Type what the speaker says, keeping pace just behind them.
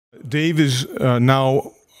Dave is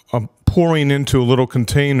now pouring into a little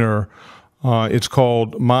container. It's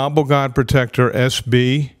called Marble Guard Protector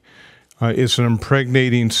SB. It's an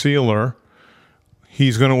impregnating sealer.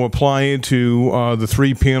 He's going to apply it to the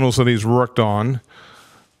 3 panels that he's worked on.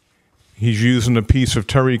 He's using a piece of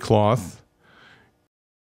terry cloth.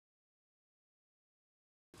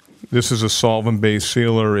 This is a solvent-based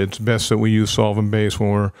sealer. It's best that we use solvent-based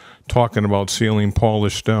when we're talking about sealing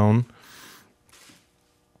polished stone.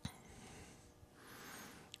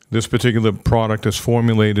 This particular product is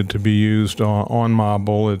formulated to be used on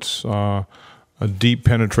marble. It's a deep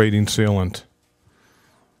penetrating sealant.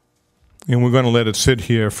 And we're going to let it sit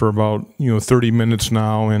here for about 30 minutes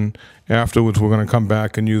now, and afterwards we're going to come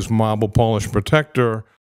back and use marble polish protector.